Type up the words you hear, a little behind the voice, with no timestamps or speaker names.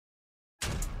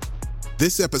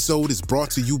This episode is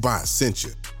brought to you by Essentia.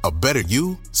 A better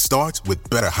you starts with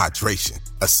better hydration.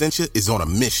 Essentia is on a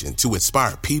mission to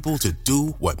inspire people to do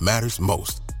what matters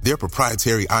most. Their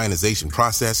proprietary ionization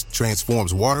process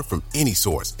transforms water from any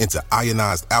source into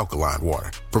ionized alkaline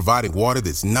water, providing water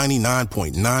that's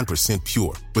 99.9%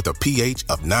 pure with a pH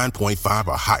of 9.5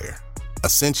 or higher.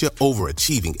 Essentia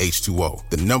overachieving H2O,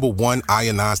 the #1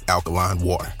 ionized alkaline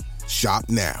water. Shop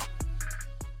now.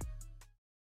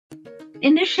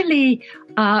 Initially,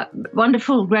 a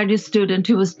wonderful graduate student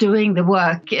who was doing the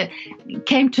work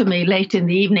came to me late in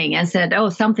the evening and said, "Oh,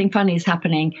 something funny is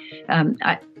happening.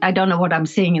 I don't know what I'm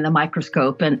seeing in the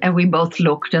microscope." And we both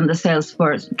looked, and the cells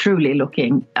were truly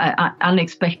looking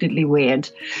unexpectedly weird.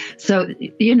 So,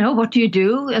 what do you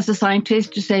do as a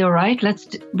scientist? You say, all right, let's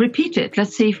repeat it.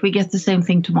 Let's see if we get the same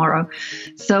thing tomorrow.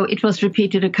 So it was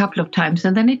repeated a couple of times.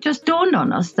 And then it just dawned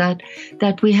on us that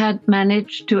we had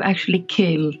managed to actually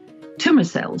kill tumor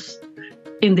cells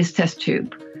in this test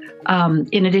tube,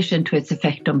 in addition to its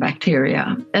effect on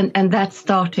bacteria. And that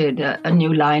started a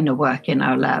new line of work in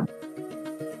our lab.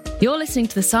 You're listening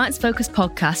to the Science Focus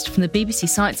podcast from the BBC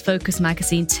Science Focus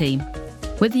magazine team.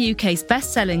 We're the UK's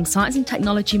best-selling Science and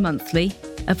Technology Monthly,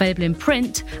 available in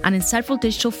print and in several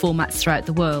digital formats throughout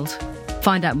the world.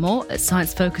 Find out more at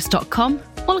sciencefocus.com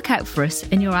or look out for us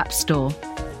in your app store.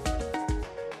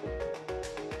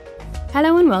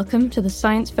 Hello and welcome to the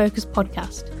Science Focus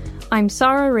podcast. I'm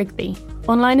Sarah Rigby,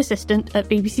 online assistant at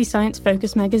BBC Science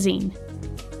Focus magazine.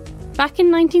 Back in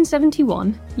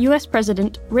 1971, US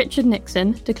President Richard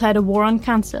Nixon declared a war on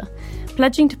cancer,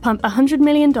 pledging to pump $100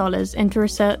 million into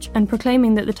research and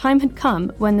proclaiming that the time had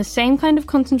come when the same kind of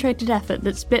concentrated effort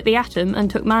that split the atom and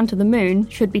took man to the moon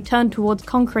should be turned towards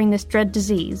conquering this dread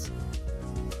disease.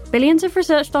 Billions of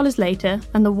research dollars later,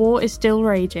 and the war is still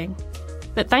raging.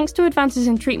 But thanks to advances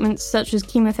in treatments such as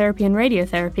chemotherapy and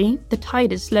radiotherapy, the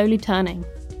tide is slowly turning.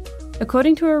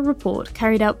 According to a report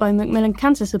carried out by Macmillan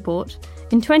Cancer Support,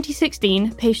 in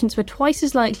 2016, patients were twice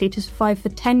as likely to survive for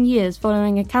 10 years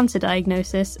following a cancer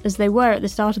diagnosis as they were at the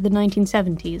start of the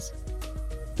 1970s.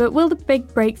 But will the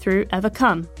big breakthrough ever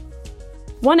come?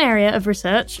 One area of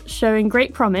research showing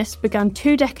great promise began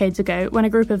 2 decades ago when a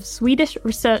group of Swedish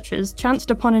researchers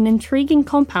chanced upon an intriguing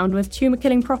compound with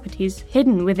tumour-killing properties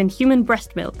hidden within human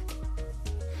breast milk.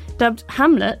 Dubbed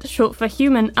Hamlet, short for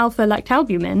human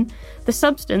alpha-lactalbumin, the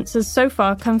substance has so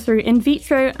far come through in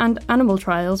vitro and animal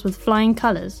trials with flying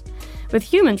colours. With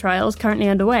human trials currently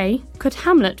underway, could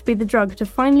Hamlet be the drug to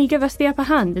finally give us the upper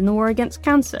hand in the war against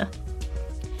cancer?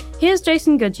 Here's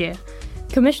Jason Goodyear,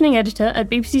 commissioning editor at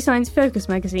BBC Science Focus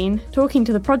magazine, talking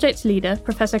to the project's leader,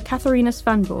 Professor Catharina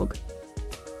Svanborg.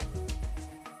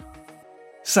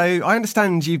 So I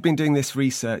understand you've been doing this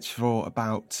research for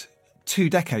about 2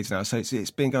 decades now, so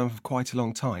it's been going for quite a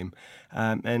long time.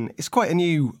 And it's quite a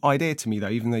new idea to me, though,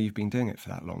 even though you've been doing it for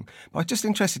that long. But I'm just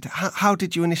interested, how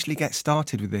did you initially get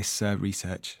started with this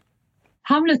research?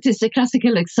 Hamlet is a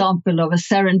classical example of a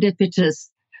serendipitous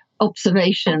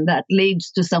observation that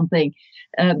leads to something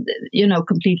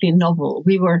completely novel.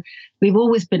 We've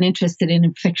always been interested in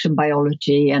infection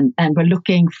biology, and we're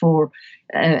looking for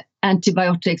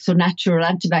antibiotics or natural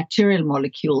antibacterial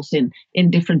molecules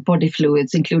in different body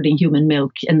fluids, including human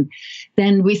milk. And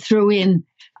then we threw in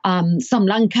some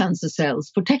lung cancer cells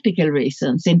for technical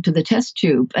reasons into the test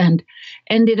tube and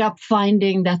ended up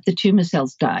finding that the tumor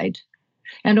cells died.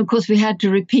 And of course, we had to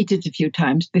repeat it a few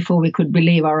times before we could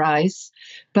believe our eyes.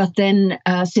 But then,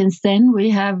 since then, we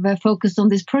have focused on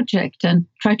this project and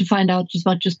tried to find out as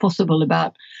much as possible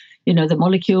about, the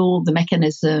molecule, the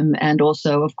mechanism, and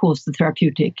also, of course, the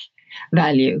therapeutic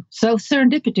value. So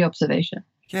serendipity observation.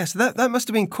 Yeah, so that must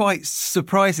have been quite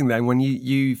surprising then when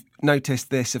you noticed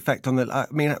this effect on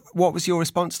what was your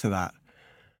response to that?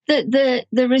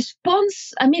 The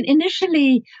response,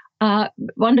 initially,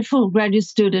 wonderful graduate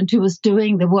student who was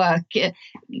doing the work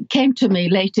came to me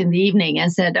late in the evening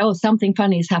and said, "Oh, something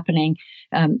funny is happening.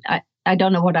 I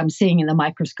don't know what I'm seeing in the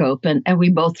microscope." And we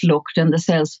both looked, and the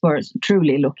cells were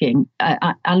truly looking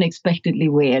unexpectedly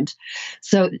weird.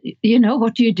 So,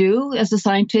 what do you do as a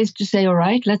scientist? You say, all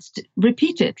right, let's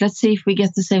repeat it. Let's see if we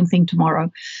get the same thing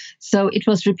tomorrow. So it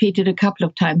was repeated a couple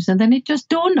of times. And then it just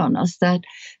dawned on us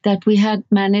that we had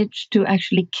managed to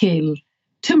actually kill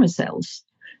tumor cells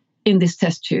in this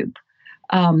test tube,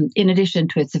 in addition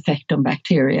to its effect on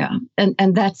bacteria.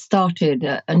 And that started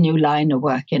a new line of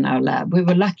work in our lab. We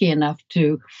were lucky enough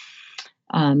to,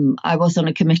 I was on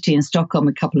a committee in Stockholm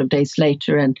a couple of days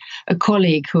later, and a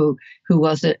colleague who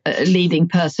was a leading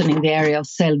person in the area of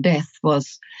cell death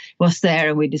was there,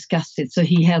 and we discussed it. So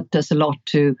he helped us a lot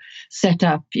to set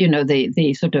up,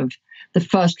 the sort of the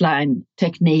first line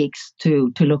techniques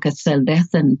to look at cell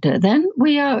death, and then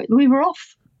we were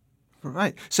off.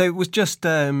 Right. So it was just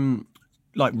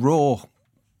like raw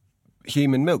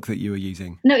human milk that you were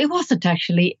using? No, it wasn't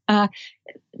actually.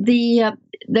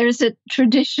 There is a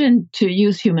tradition to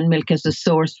use human milk as a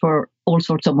source for all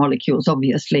sorts of molecules,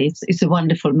 obviously. It's a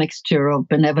wonderful mixture of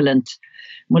benevolent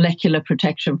molecular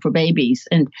protection for babies.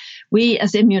 And we,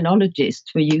 as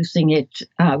immunologists, were using it.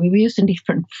 We were using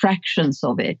different fractions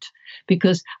of it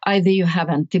because either you have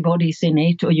antibodies in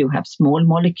it, or you have small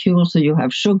molecules, or you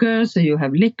have sugars, or you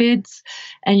have lipids.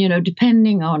 And,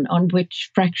 depending on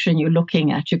which fraction you're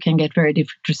looking at, you can get very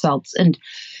different results. And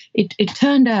it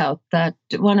turned out that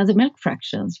one of the milk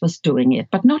fractions was doing it,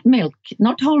 but not milk,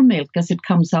 not whole milk as it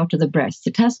comes out of the breast.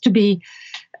 It has to be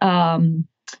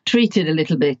treated a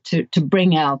little bit to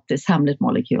bring out this Hamlet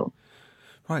molecule.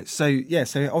 Right. So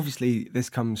obviously this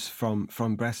comes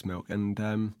from breast milk.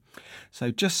 And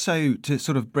so just so to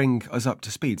sort of bring us up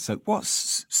to speed, so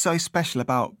what's so special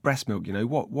about breast milk?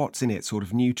 What's in it, sort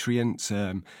of nutrients?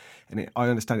 And I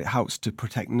understand it helps to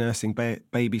protect nursing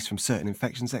babies from certain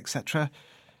infections, etc.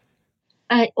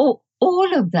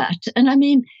 All of that. And I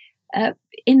mean,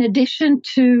 in addition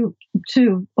to,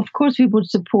 of course, we would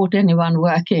support anyone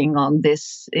working on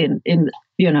this in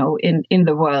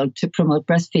the world to promote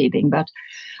breastfeeding. But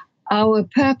our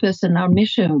purpose and our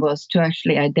mission was to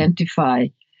actually identify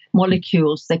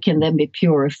molecules that can then be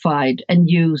purified and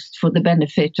used for the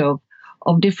benefit of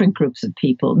different groups of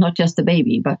people, not just the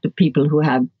baby, but the people who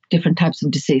have different types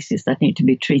of diseases that need to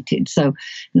be treated. So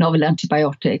novel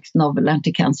antibiotics, novel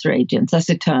anti-cancer agents, as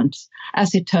it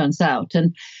turns out.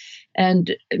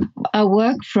 And our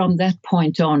work from that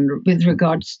point on with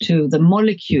regards to the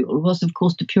molecule was, of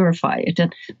course, to purify it.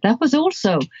 And that was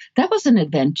an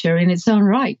adventure in its own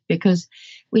right, because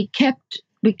we kept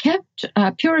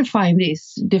purifying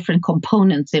these different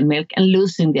components in milk and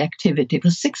losing the activity for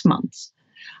 6 months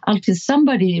until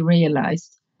somebody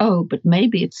realized, but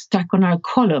maybe it's stuck on our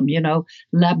column,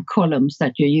 lab columns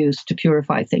that you use to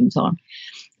purify things on.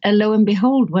 And lo and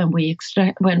behold, when we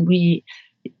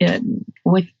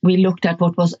looked at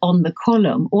what was on the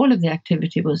column, all of the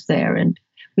activity was there, and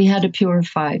we had a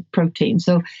purified protein.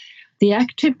 So the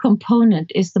active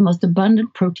component is the most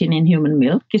abundant protein in human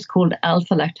milk. It's called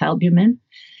alpha-lactalbumin.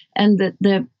 And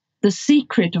the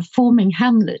secret of forming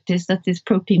Hamlet is that this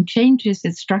protein changes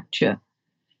its structure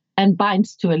and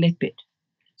binds to a lipid.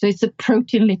 So it's a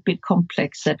protein-lipid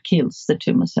complex that kills the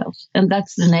tumor cells. And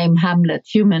that's the name Hamlet,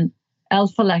 human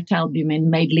alpha-lactalbumin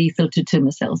made lethal to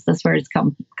tumor cells. That's where it's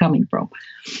coming from.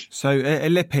 So a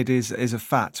lipid is a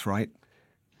fat, right?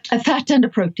 A fat and a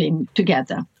protein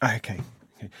together. Okay.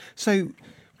 So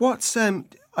what's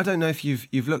I don't know if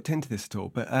you've looked into this at all,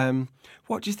 but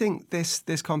what do you think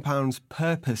this compound's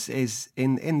purpose is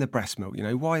in the breast milk?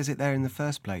 Why is it there in the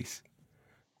first place?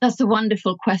 That's a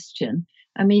wonderful question.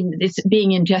 I mean, it's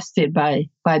being ingested by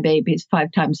babies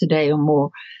 5 times a day or more,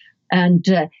 and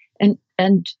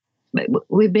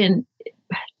we've been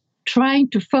trying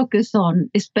to focus on,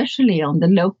 especially on the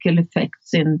local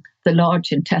effects in the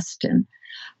large intestine.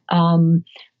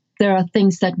 There are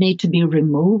things that need to be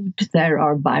removed. There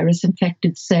are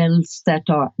virus-infected cells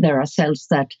there are cells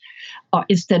that are,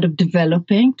 instead of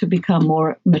developing to become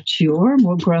more mature,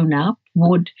 more grown up,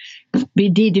 would be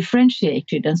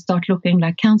de-differentiated and start looking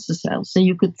like cancer cells. So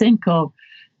you could think of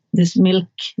this milk,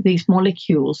 these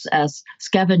molecules, as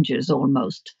scavengers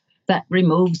almost, that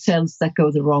remove cells that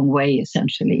go the wrong way,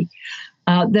 essentially.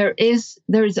 There is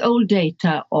old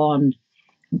data on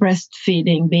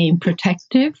breastfeeding being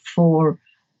protective for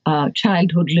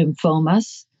childhood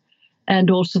lymphomas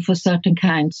and also for certain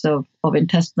kinds of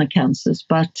intestinal cancers.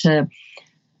 But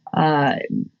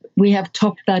we have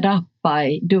topped that up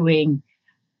by doing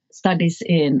studies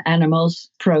in animals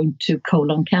prone to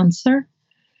colon cancer.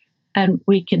 And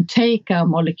we can take our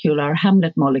molecule, our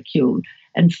Hamlet molecule,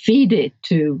 and feed it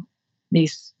to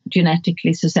these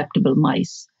genetically susceptible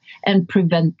mice and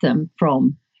prevent them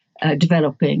from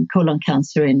developing colon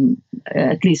cancer in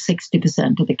at least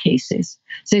 60% of the cases.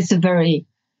 So it's a very,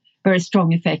 very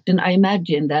strong effect. And I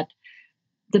imagine that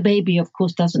the baby, of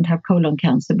course, doesn't have colon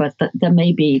cancer, but that there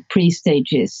may be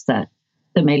pre-stages that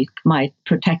the milk might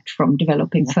protect from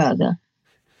developing further.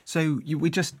 So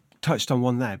we just touched on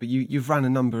one there, but you've ran a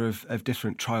number of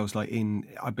different trials, like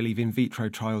I believe in vitro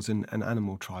trials and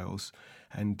animal trials,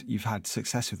 and you've had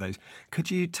success with those. Could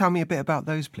you tell me a bit about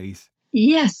those, please?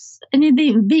 Yes, and in the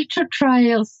in vitro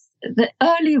trials, the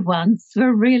early ones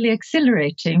were really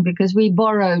exhilarating because we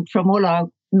borrowed from all our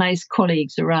nice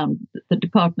colleagues around the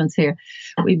departments here,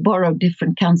 we borrowed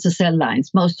different cancer cell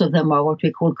lines. Most of them are what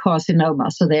we call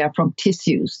carcinoma, so they are from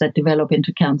tissues that develop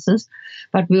into cancers.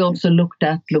 But we also looked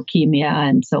at leukemia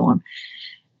and so on.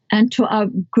 And to our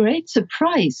great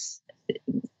surprise,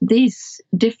 these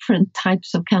different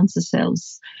types of cancer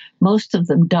cells, most of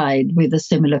them died with a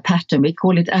similar pattern. We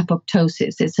call it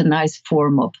apoptosis. It's a nice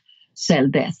form of cell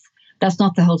death. That's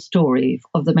not the whole story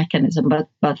of the mechanism,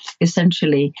 but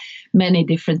essentially many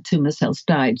different tumor cells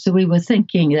died. So we were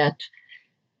thinking that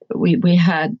we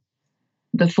had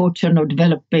the fortune of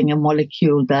developing a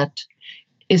molecule that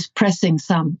is pressing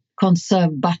some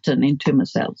conserve button in tumor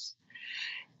cells.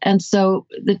 And so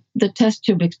the test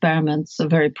tube experiments are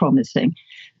very promising.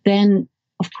 Then,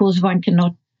 of course, one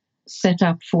cannot set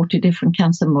up 40 different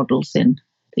cancer models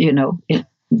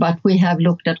but we have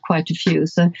looked at quite a few.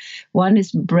 So one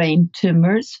is brain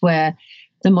tumors, where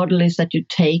the model is that you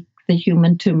take the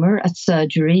human tumor at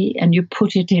surgery and you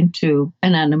put it into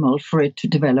an animal for it to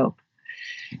develop.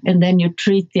 And then you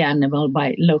treat the animal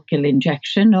by local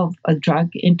injection of a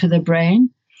drug into the brain.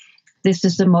 This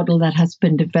is a model that has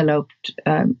been developed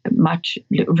much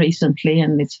recently,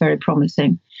 and it's very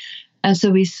promising. And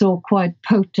so we saw quite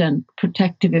potent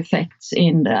protective effects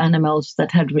in the animals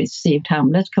that had received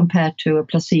Hamlet compared to a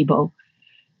placebo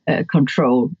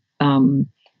control,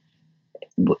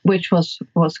 which was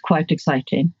quite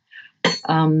exciting.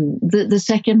 The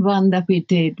second one that we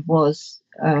did was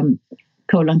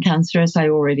colon cancer, as I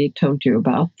already told you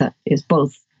about. That is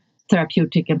both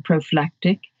therapeutic and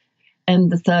prophylactic.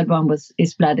 And the third one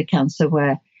is bladder cancer,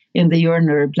 where in the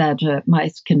urinary bladder,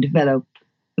 mice can develop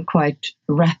quite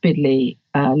rapidly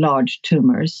large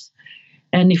tumors.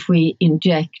 And if we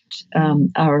inject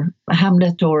our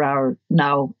Hamlet or our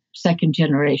now second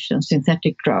generation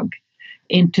synthetic drug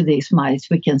into these mice,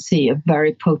 we can see a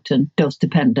very potent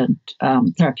dose-dependent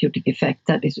therapeutic effect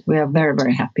that we are very,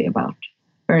 very happy about,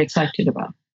 very excited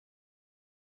about.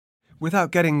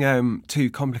 Without getting too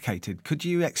complicated, could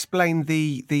you explain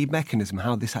the mechanism,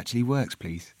 how this actually works,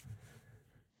 please?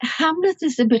 Hamlet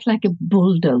is a bit like a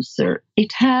bulldozer.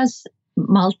 It has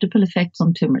multiple effects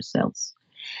on tumor cells.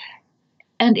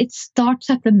 And it starts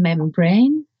at the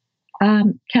membrane.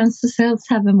 Cancer cells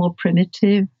have a more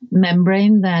primitive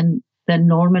membrane than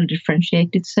normal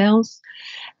differentiated cells.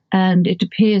 And it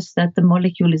appears that the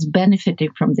molecule is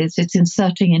benefiting from this. It's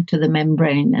inserting into the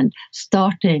membrane and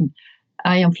starting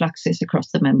ion fluxes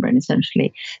across the membrane,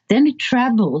 essentially. Then it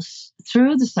travels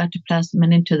through the cytoplasm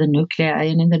and into the nuclei.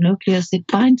 And in the nucleus, it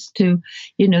binds to,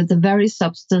 the very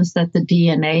substance that the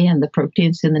DNA and the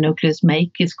proteins in the nucleus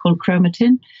make. It's called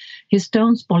chromatin,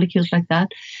 histones, molecules like that.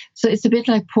 So it's a bit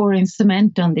like pouring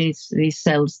cement on these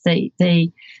cells. They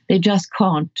just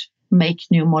can't make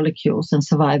new molecules and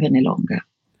survive any longer.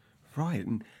 Right.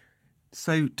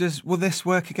 So will this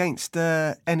work against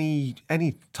any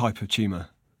type of tumour?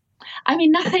 I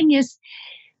mean, nothing is,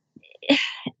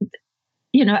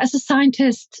 as a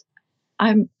scientist,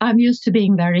 I'm used to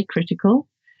being very critical.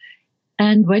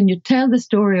 And when you tell the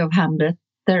story of Hamlet,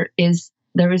 there is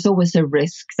always a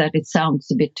risk that it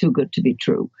sounds a bit too good to be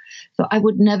true. So I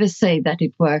would never say that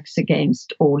it works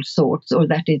against all sorts or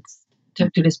that it's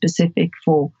totally specific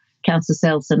for cancer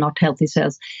cells and not healthy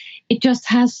cells. It just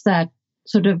has that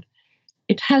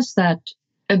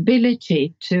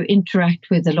ability to interact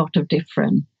with a lot of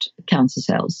different cancer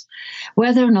cells.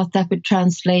 Whether or not that would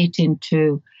translate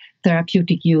into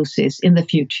therapeutic uses in the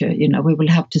future, we will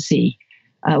have to see.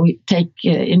 We take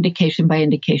indication by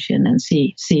indication and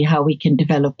see how we can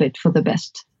develop it for the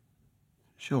best.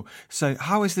 Sure. So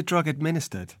how is the drug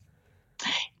administered?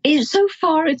 So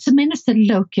far, it's administered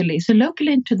locally. So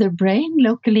locally into the brain,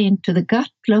 locally into the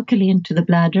gut, locally into the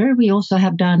bladder. We also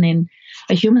have done in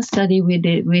a human study, we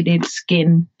did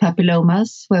skin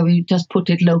papillomas, where we just put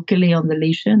it locally on the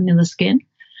lesion in the skin.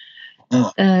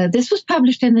 This was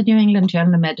published in the New England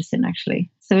Journal of Medicine, actually.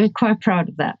 So we're quite proud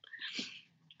of that.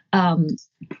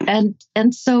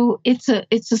 And so it's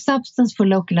a substance for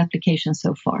local application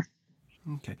so far.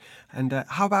 Okay. And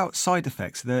how about side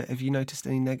effects? Have you noticed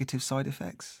any negative side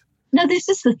effects? No, this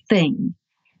is the thing.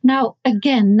 Now,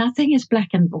 again, nothing is black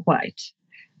and white,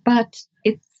 but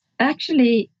it's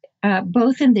actually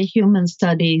both in the human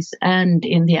studies and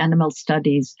in the animal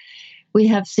studies, we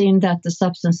have seen that the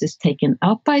substance is taken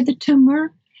up by the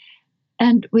tumor,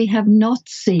 and we have not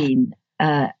seen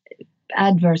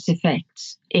adverse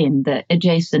effects in the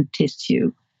adjacent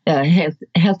tissue.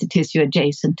 Healthy tissue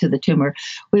adjacent to the tumor.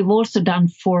 We've also done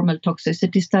formal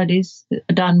toxicity studies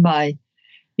done by,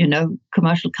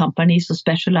 commercial companies who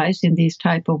specialize in these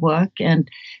type of work, and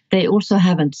they also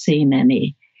haven't seen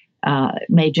any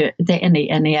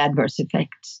any adverse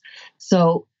effects.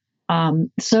 So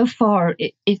So far,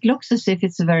 it looks as if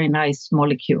it's a very nice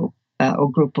molecule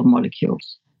or group of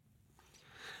molecules.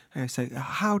 Okay, so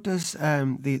how does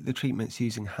the treatments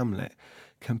using Hamlet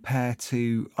compare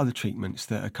to other treatments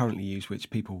that are currently used, which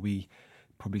people will be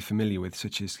probably familiar with,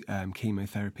 such as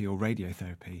chemotherapy or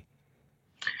radiotherapy?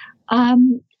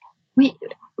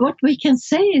 What we can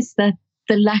say is that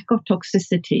the lack of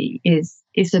toxicity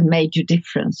is a major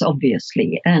difference,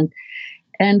 obviously, and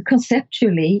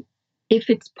conceptually, if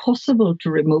it's possible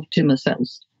to remove tumor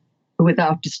cells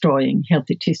without destroying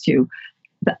healthy tissue,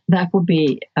 that would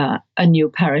be a new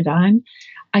paradigm.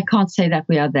 I can't say that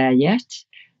we are there yet.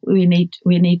 We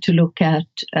need to look at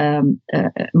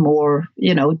more,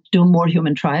 do more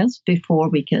human trials before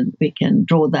we can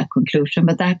draw that conclusion.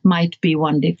 But that might be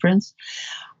one difference.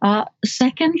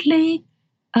 Secondly,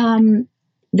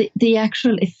 the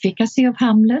actual efficacy of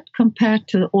Hamlet compared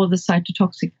to all the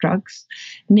cytotoxic drugs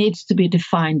needs to be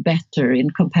defined better in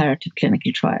comparative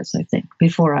clinical trials, I think,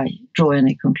 before I draw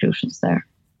any conclusions there.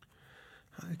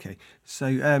 Okay, so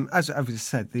as I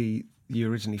said,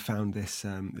 you originally found this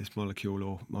molecule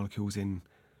or molecules in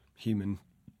human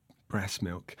breast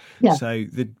milk. Yeah. So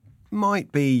there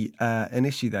might be an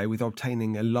issue there with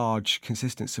obtaining a large,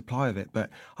 consistent supply of it. But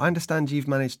I understand you've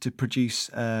managed to produce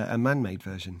a man-made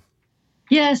version.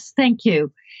 Yes, thank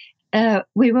you.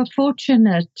 We were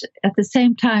fortunate at the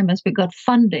same time as we got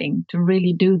funding to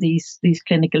really do these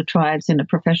clinical trials in a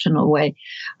professional way.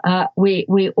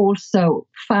 We also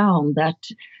found that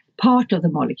part of the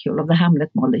molecule, of the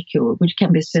Hamlet molecule, which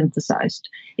can be synthesized,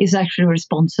 is actually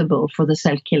responsible for the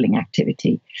cell-killing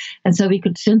activity. And so we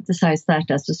could synthesize that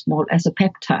as a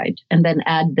peptide and then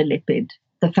add the lipid,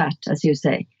 the fat, as you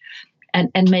say,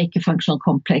 and make a functional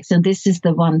complex. And this is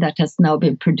the one that has now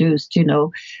been produced,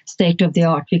 state of the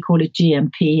art. We call it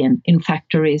GMP and in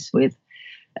factories with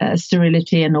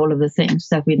sterility and all of the things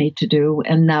that we need to do.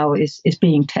 And now is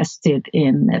being tested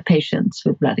in patients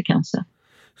with bladder cancer.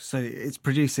 So it's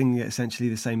producing essentially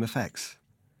the same effects.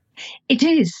 It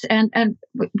is, and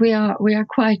we are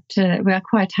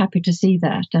quite happy to see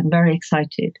that. I'm very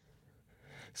excited.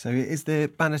 So is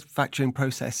the manufacturing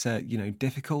process,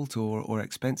 difficult or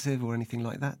expensive or anything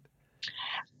like that?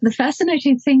 The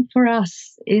fascinating thing for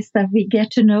us is that we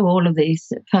get to know all of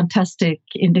these fantastic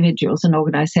individuals and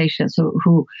organizations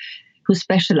who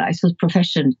specialize, whose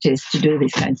profession it is to do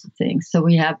these kinds of things. So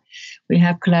we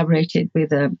have collaborated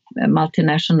with a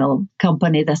multinational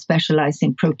company that specializes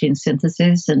in protein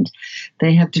synthesis, and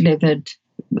they have delivered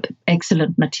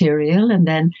excellent material. And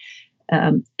then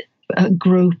a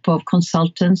group of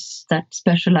consultants that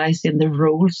specialize in the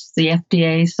rules, the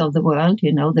FDAs of the world,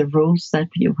 the rules that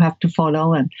you have to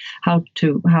follow and how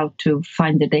to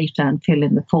find the data and fill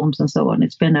in the forms and so on.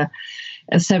 It's been a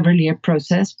several-year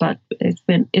process, but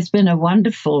it's been a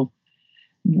wonderful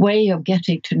way of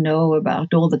getting to know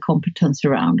about all the competence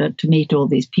around it, to meet all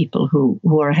these people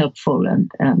who are helpful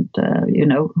and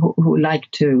who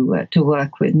like to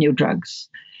work with new drugs.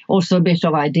 Also a bit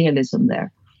of idealism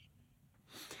there.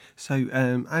 So,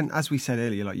 and as we said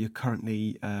earlier, you're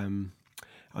currently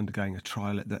undergoing a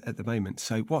trial at the moment.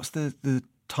 So what's the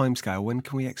timescale? When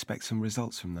can we expect some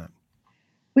results from that?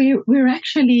 We're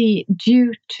actually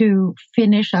due to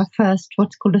finish our first,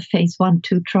 what's called a phase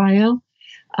 1/2 trial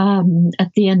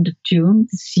at the end of June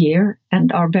this year,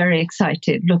 and are very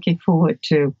excited, looking forward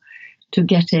to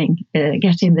getting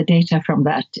the data from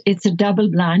that. It's a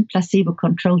double-blind,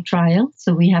 placebo-controlled trial,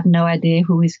 so we have no idea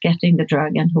who is getting the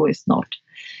drug and who is not.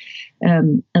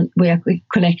 And we are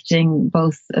collecting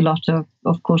both a lot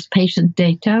of course, patient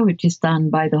data, which is done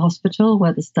by the hospital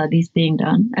where the study is being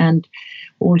done, and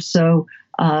also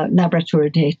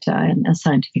laboratory data and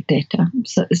scientific data.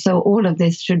 So all of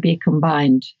this should be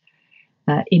combined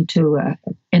into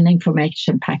an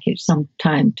information package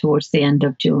sometime towards the end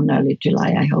of June, early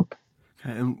July, I hope.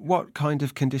 Okay, and what kind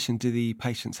of condition do the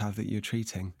patients have that you're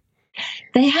treating?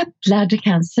 They have bladder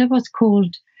cancer, what's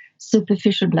called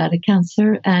superficial bladder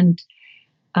cancer, and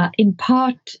in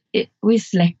part we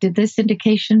selected this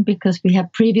indication because we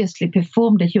have previously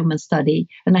performed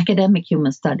an academic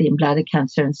human study in bladder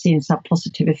cancer and seen some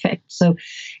positive effects. So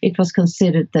it was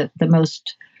considered the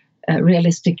most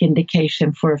realistic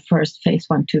indication for a first phase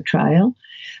 1/2 trial.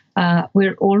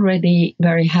 We're already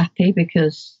very happy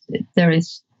because there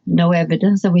is no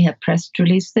evidence, and we have press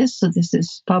released this, so this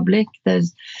is public.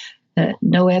 There's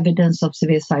no evidence of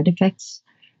severe side effects,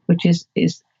 which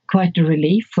is quite a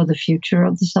relief for the future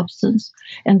of the substance.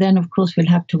 And then, of course, we'll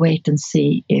have to wait and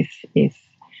see if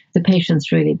the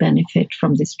patients really benefit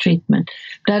from this treatment.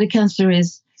 Bladder cancer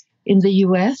is, in the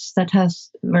US, that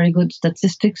has very good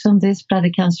statistics on this. Bladder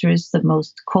cancer is the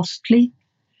most costly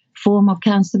form of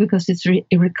cancer because it's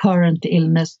a recurrent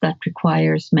illness that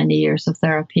requires many years of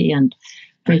therapy and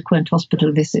frequent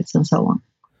hospital visits and so on.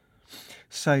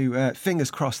 So fingers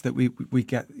crossed that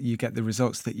you get the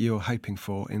results that you're hoping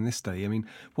for in this study. I mean,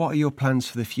 what are your plans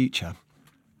for the future?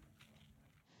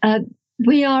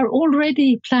 We are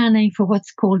already planning for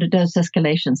what's called a dose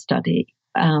escalation study,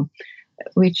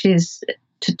 which is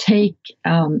to take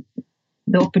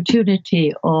the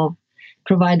opportunity of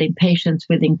providing patients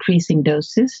with increasing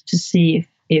doses to see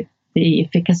if the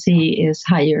efficacy is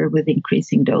higher with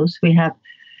increasing dose. We have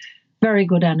very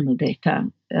good animal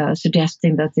data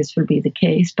suggesting that this will be the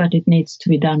case, but it needs to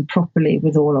be done properly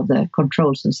with all of the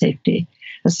controls and safety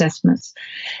assessments.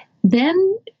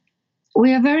 Then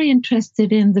we are very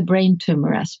interested in the brain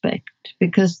tumor aspect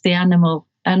because the animal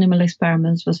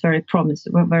experiments were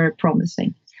very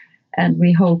promising. And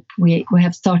we hope we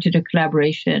have started a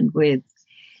collaboration with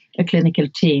a clinical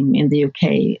team in the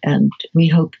UK, and we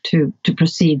hope to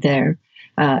proceed there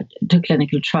to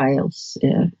clinical trials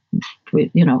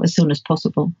as soon as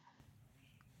possible.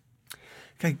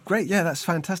 Okay, great. Yeah, that's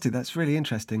fantastic. That's really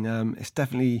interesting. It's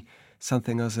definitely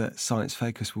something us at Science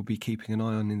Focus will be keeping an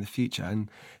eye on in the future. And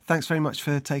thanks very much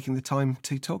for taking the time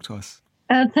to talk to us.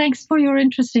 Thanks for your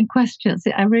interesting questions.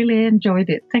 I really enjoyed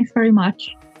it. Thanks very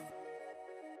much.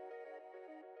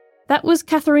 That was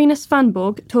Catharina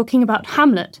Svanborg talking about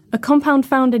Hamlet, a compound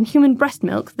found in human breast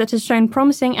milk that has shown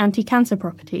promising anti-cancer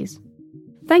properties.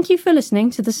 Thank you for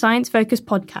listening to the Science Focus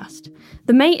podcast.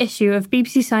 The May issue of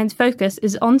BBC Science Focus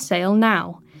is on sale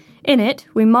now. In it,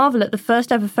 we marvel at the first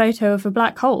ever photo of a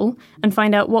black hole and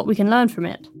find out what we can learn from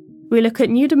it. We look at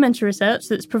new dementia research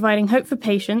that's providing hope for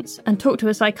patients and talk to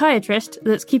a psychiatrist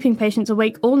that's keeping patients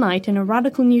awake all night in a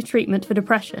radical new treatment for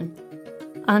depression.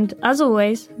 And as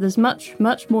always, there's much,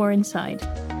 much more inside.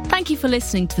 Thank you for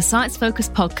listening to the Science Focus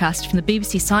podcast from the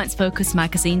BBC Science Focus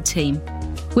magazine team.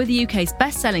 We're the UK's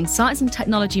best-selling science and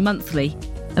technology monthly,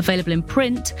 available in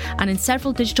print and in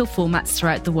several digital formats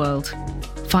throughout the world.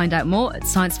 Find out more at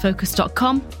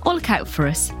sciencefocus.com or look out for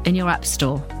us in your app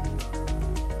store.